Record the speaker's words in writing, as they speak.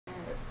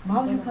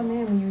Why would you come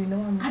in when you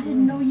know I'm I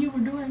didn't know you were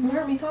doing You that.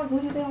 heard me talking. Who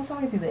do you think I was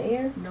talking to? The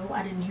air? No,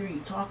 I didn't hear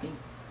you talking.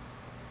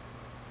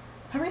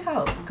 Hurry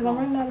up, because I'm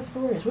running out of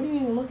storage. What are you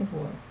even looking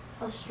for?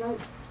 A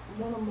striped,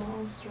 one of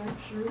long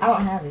striped shirt. I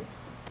don't have it.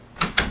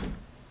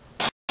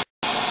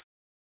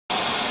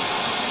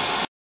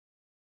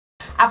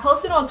 I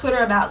posted on Twitter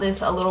about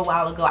this a little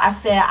while ago. I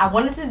said I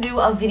wanted to do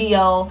a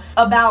video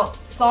about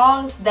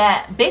songs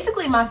that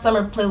basically my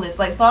summer playlist,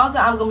 like songs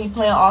that I'm gonna be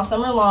playing all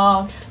summer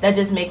long that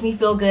just make me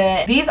feel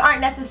good. These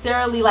aren't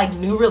necessarily like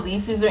new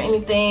releases or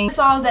anything.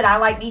 Songs that I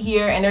like to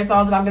hear, and they're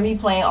songs that I'm gonna be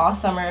playing all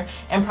summer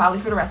and probably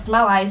for the rest of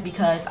my life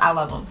because I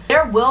love them.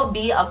 There will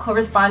be a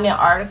corresponding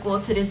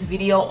article to this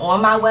video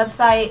on my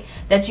website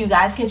that you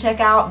guys can check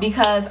out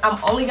because I'm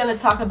only gonna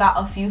talk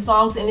about a few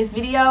songs in this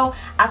video.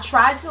 I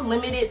tried to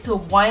limit it to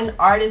one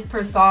artist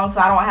per song so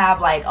I don't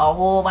have like a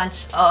whole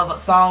bunch of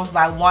songs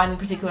by one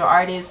particular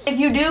artist. If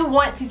you do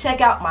want to check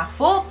out my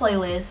full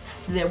playlist,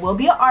 there will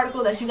be an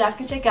article that you guys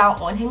can check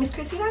out on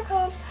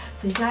heymisschrissy.com,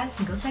 so you guys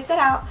can go check that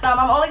out.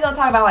 I'm only gonna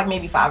talk about like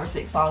maybe 5 or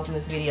 6 songs in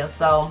this video.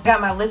 So I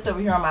got my list over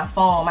here on my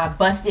phone, my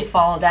busted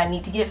phone that I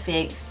need to get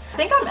fixed. I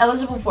think I'm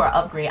eligible for an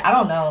upgrade. I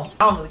don't know.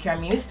 I don't really care. I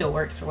mean, it still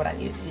works for what I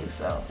need to do,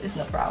 so it's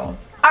no problem.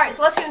 Alright,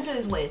 so let's get into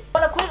this list.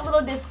 But a quick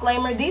little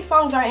disclaimer, these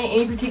songs aren't in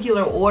any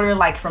particular order,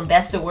 like from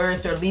best to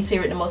worst or least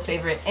favorite to most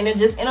favorite, and they're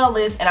just in a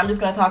list and I'm just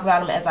going to talk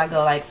about them as I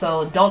go, like,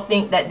 so don't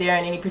think that they're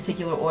in any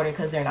particular order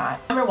because they're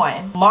not. Number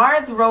 1,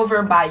 Mars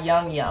Rover by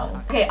Young Young.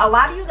 Okay, a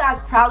lot of you guys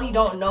probably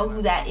don't know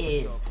who that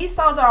is. These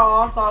songs are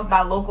all songs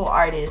by local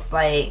artists.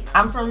 Like,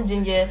 I'm from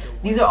Virginia.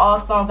 These are all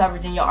songs by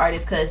Virginia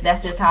artists because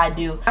that's just how I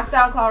do. My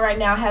SoundCloud right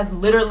now has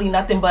literally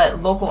nothing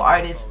but local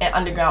artists and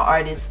underground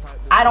artists.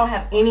 I don't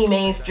have any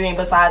mainstream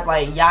besides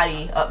like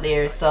Yachty up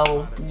there,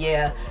 so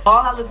yeah. All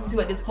I listen to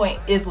at this point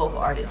is local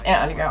artists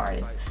and underground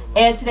artists.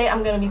 And today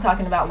I'm going to be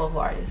talking about local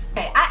artists.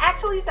 Okay, I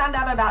actually found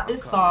out about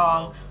this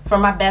song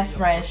from my best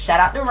friend, shout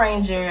out to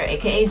Ranger,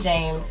 aka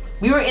James.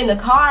 We were in the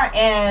car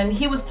and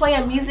he was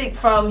playing music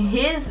from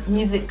his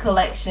music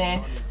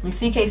collection from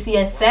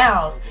CKCS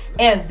Sounds,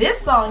 and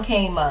this song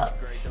came up.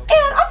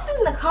 And I'm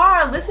sitting in the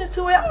car listening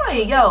to it, I'm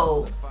like,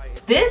 yo,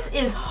 this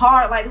is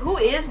hard, like who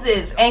is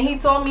this? And he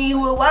told me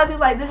who it was. He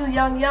was like, this is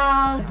Young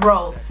Young.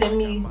 Bro, send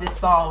me this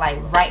song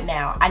like right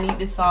now. I need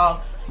this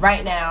song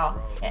right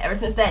now. And ever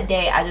since that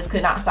day, I just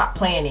could not stop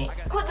playing it.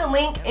 I put the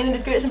link in the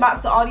description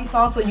box to all these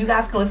songs so you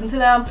guys can listen to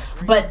them.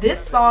 But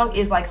this song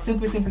is like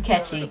super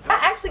catchy. I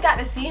actually got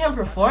to see him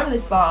perform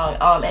this song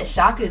at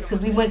Shaka's because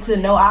we went to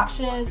No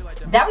Options.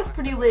 That was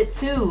pretty lit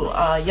too.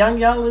 Young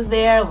Young was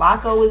there,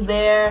 Laco was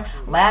there,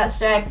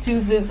 Labstrack, Two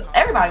Zooks,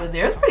 everybody was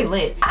there. It was pretty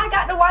lit. I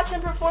got to watch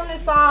him perform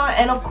this song,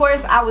 and of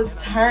course I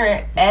was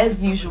turned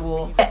as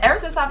usual. And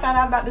ever since I found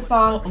out about this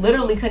song,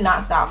 literally could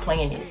not stop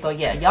playing it. So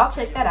yeah, y'all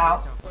check that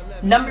out.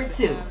 Number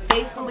 2,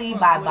 Faithfully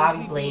by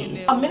Bobby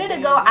Blaze. A minute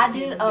ago, I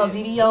did a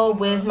video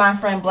with my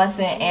friend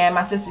Blessing and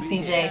my sister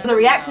CJ. It's a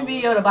reaction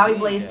video to Bobby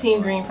Blaze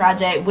Team Green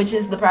project, which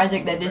is the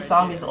project that this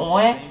song is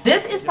on.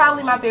 This is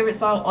probably my favorite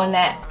song on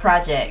that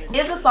project.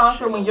 It's a song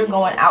for when you're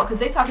going out, because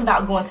they talk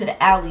about going to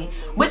the alley,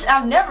 which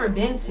I've never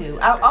been to.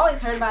 I've always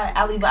heard about an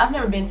alley, but I've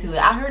never been to it.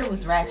 I heard it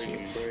was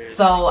ratchet,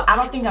 so I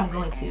don't think I'm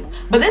going to.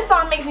 But this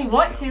song makes me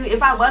want to.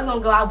 If I was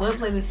gonna go, I would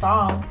play this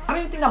song. I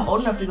don't even think I'm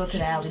old enough to go to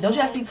the alley. Don't you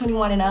have to be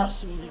 21 and up?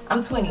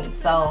 I'm 20,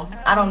 so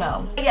I don't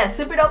know. But yeah,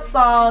 super dope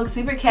song,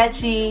 super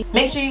catchy.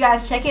 Make sure you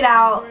guys check it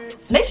out.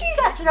 Make sure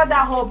you guys check out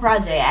that whole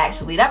project,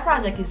 actually. That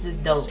project is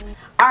just dope.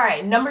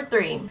 Alright, number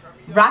 3,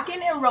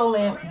 Rockin' and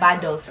Rollin' by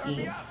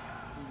Doski.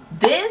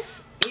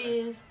 This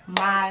is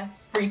my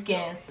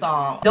freaking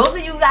song. Those of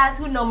you guys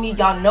who know me,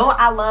 y'all know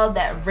I love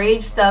that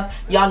rage stuff.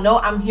 Y'all know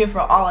I'm here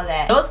for all of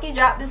that. Doski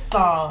dropped this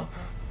song,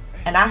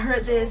 and I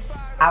heard this,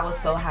 I was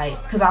so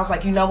hyped. Because I was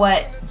like, you know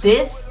what?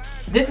 This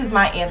is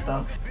my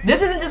anthem.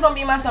 This isn't just gonna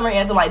be my summer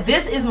anthem. Like,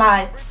 this is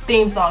my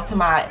theme song to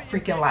my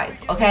freaking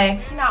life, okay?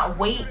 I cannot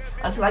wait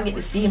until I get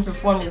to see him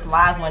perform this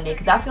live one day,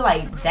 because I feel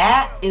like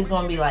that is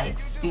gonna be like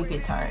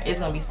stupid turn.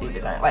 It's gonna be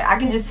stupid turn. Like, I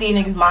can just see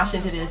niggas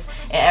moshing to this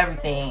and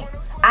everything.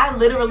 I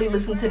literally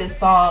listen to this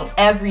song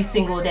every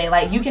single day.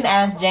 Like, you can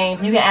ask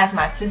James, you can ask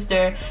my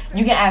sister,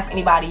 you can ask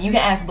anybody, you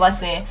can ask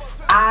Blessing.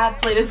 I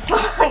play this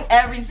song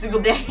every single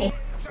day.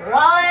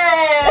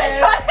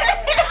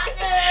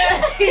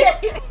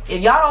 If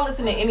y'all don't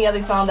listen to any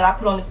other song that I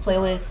put on this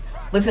playlist,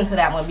 listen to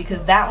that one,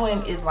 because that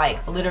one is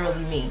like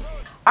literally me.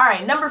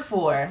 Alright, number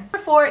 4. Number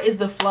 4 is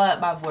The Flood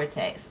by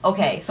Vortex.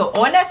 Okay, so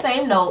on that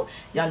same note,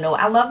 y'all know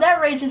I love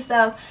that raging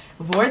stuff.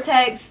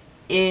 Vortex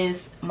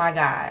is my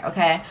guy,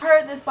 okay? I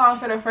heard this song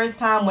for the first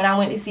time when I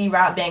went to see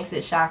Rob Banks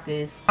at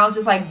Shaka's. I was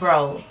just like,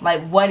 bro,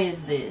 like, what is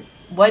this?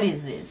 What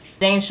is this?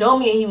 James showed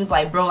me and he was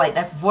like, bro, like,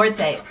 that's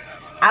Vortex.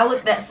 I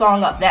looked that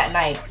song up that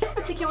night. This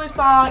particular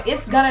song,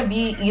 it's gonna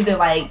be either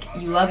like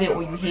you love it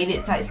or you hate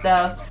it type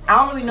stuff. I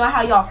don't really know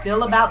how y'all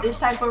feel about this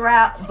type of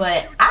rap,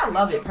 but I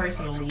love it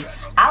personally.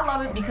 I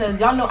love it because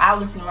y'all know I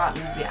listen to rap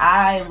music.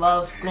 I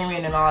love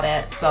screaming and all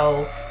that,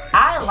 so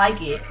I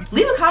like it.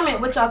 Leave a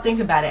comment what y'all think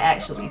about it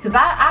actually, because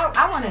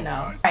I want to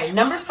know. Alright,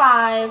 number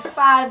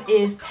 5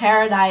 is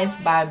Paradise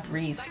by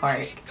Breeze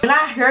Park. When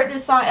I heard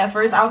this song at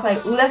first, I was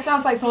like, ooh, that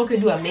sounds like someone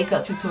could do a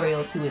makeup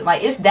tutorial to it.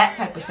 Like, it's that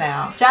type of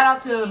sound. Shout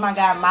out to my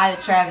guy Maya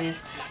Travis.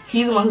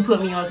 He's the one who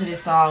put me onto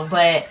this song,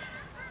 but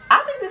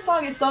I think this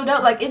song is so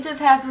dope. Like, it just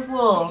has this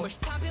little,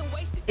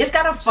 it's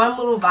got a fun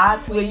little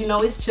vibe to it, you know,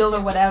 it's chill or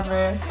whatever.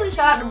 Actually,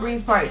 shout out to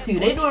Breeze Park too.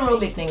 They doing real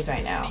big things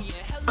right now.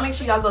 Make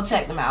sure y'all go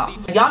check them out.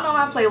 Y'all know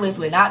my playlist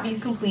would not be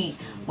complete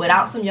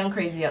without some Young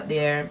Crazy up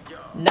there.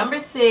 Number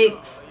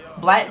 6,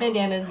 Black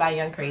Bandanas by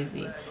Young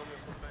Crazy.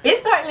 It's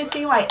starting to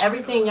seem like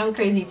everything Young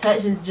Crazy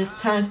touches just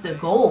turns to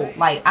gold.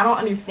 Like, I don't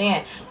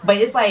understand. But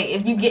it's like,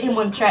 if you get him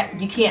on the track,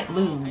 you can't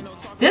lose.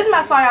 This is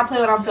my song I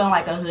play when I'm feeling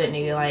like a hood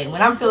nigga. Like,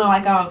 when I'm feeling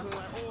like I'm,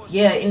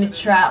 yeah, in the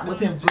trap,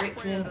 whipping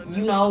bricks and,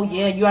 you know,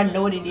 yeah, you already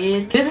know what it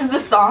is. This is the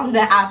song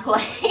that I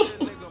play.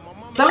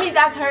 Some of you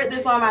guys heard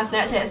this on my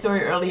Snapchat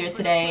story earlier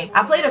today.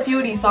 I played a few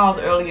of these songs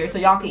earlier so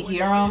y'all could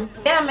hear them.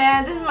 Yeah,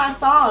 man, this is my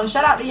song.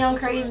 Shout out to Young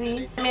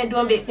Crazy. That man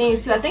doing big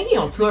things too. I think he's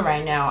on tour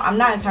right now. I'm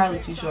not entirely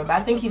too sure, but I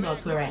think he's on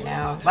tour right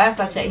now. Last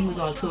I checked, he was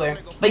on tour.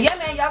 But yeah,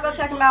 man, y'all go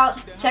check him out.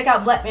 Check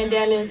out Black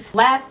Bandanas.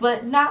 Last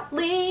but not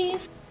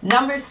least,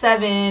 number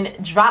 7,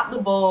 Drop the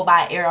Bowl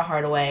by Era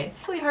Hardaway. I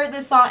actually heard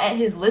this song at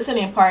his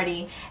listening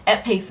party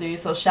at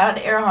Pacers, so shout out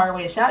to Era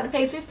Hardaway, shout out to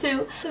Pacers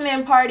too. The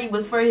listening party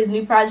was for his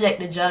new project,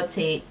 The Jug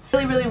Tape.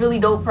 Really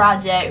dope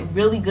project,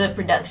 really good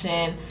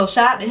production. So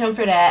shout out to him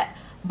for that.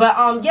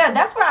 But yeah,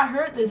 that's where I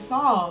heard this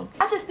song.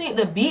 I just think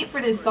the beat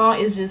for this song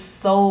is just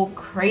so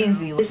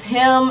crazy. It's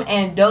him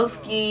and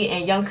Doski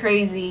and Young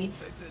Crazy.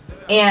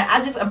 And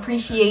I just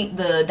appreciate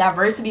the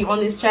diversity on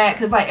this track,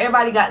 because like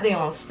everybody got their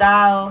own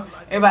style,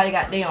 everybody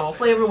got their own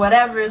flavor,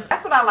 whatever. So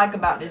that's what I like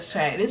about this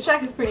track. This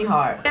track is pretty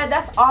hard. Yeah,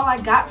 that's all I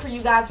got for you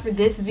guys for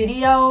this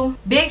video.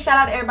 Big shout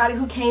out to everybody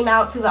who came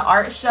out to the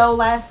art show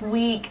last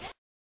week.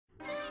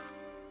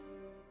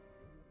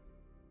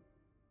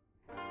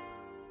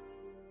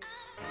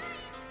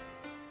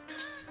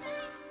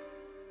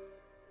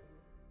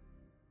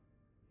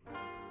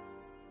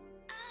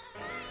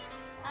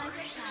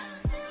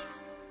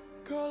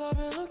 Girl, I've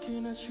been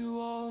looking at you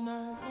all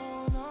night.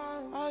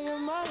 I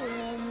admire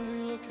how you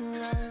be looking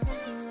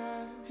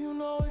right. You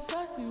know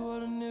exactly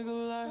what a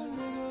nigga like.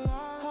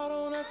 I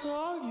don't have to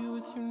argue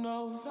with you,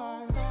 no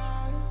fight.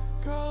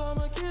 Girl,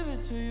 I'ma give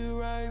it to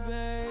you right,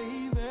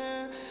 baby.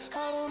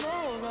 I don't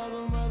know about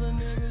them other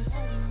niggas.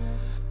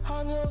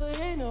 I know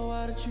they ain't know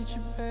how to treat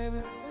you, baby.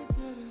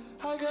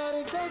 I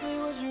got exactly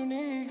what you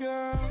need,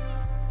 girl.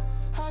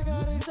 I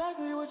got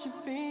exactly what you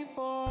feed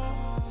for.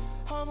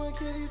 I'ma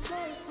give you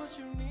just what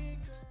you need.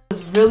 It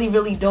was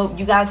really dope.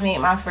 You guys made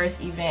my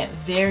first event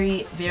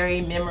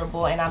very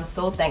memorable, and I'm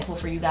so thankful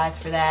for you guys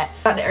for that.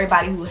 Shout out to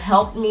everybody who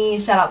helped me.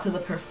 Shout out to the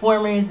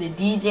performers, the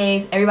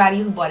DJs,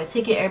 everybody who bought a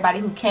ticket, everybody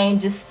who came.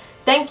 Just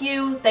thank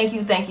you.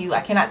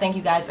 I cannot thank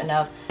you guys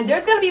enough. And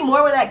there's gonna be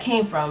more where that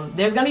came from.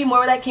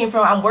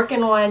 I'm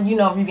working on, you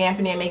know,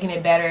 revamping it and making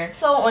it better.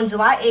 So on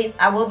July 8th,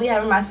 I will be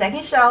having my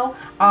second show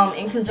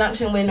in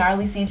conjunction with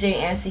Gnarly CJ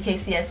and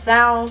CKCS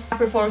Sounds.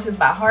 Performances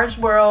by Harsh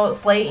World,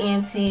 Slay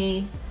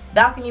ENT,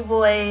 Balcony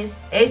Boys,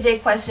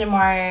 AJ Question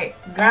Mark,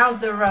 Ground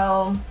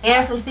Zero,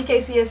 and from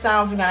CKCS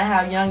Sounds we're gonna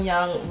have Young,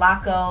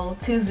 Laco,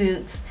 Two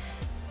Zooks,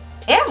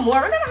 and more.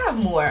 We're gonna have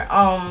more.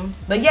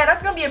 But yeah,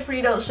 that's gonna be a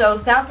pretty dope show.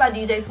 Sounds by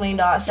DJ Swing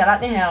Dog. Shout out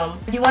to him.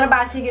 If you want to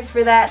buy tickets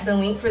for that, the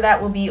link for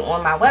that will be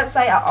on my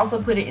website. I'll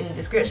also put it in the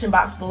description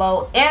box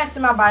below, and it's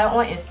in my bio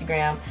on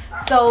Instagram.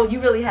 So you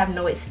really have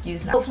no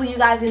excuse now. Hopefully you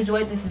guys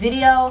enjoyed this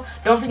video.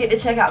 Don't forget to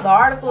check out the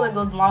article that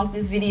goes along with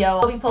this video.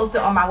 It'll be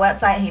posted on my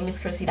website,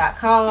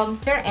 heymisschrissy.com.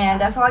 And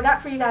that's all I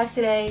got for you guys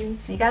today.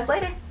 See you guys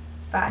later.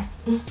 Bye.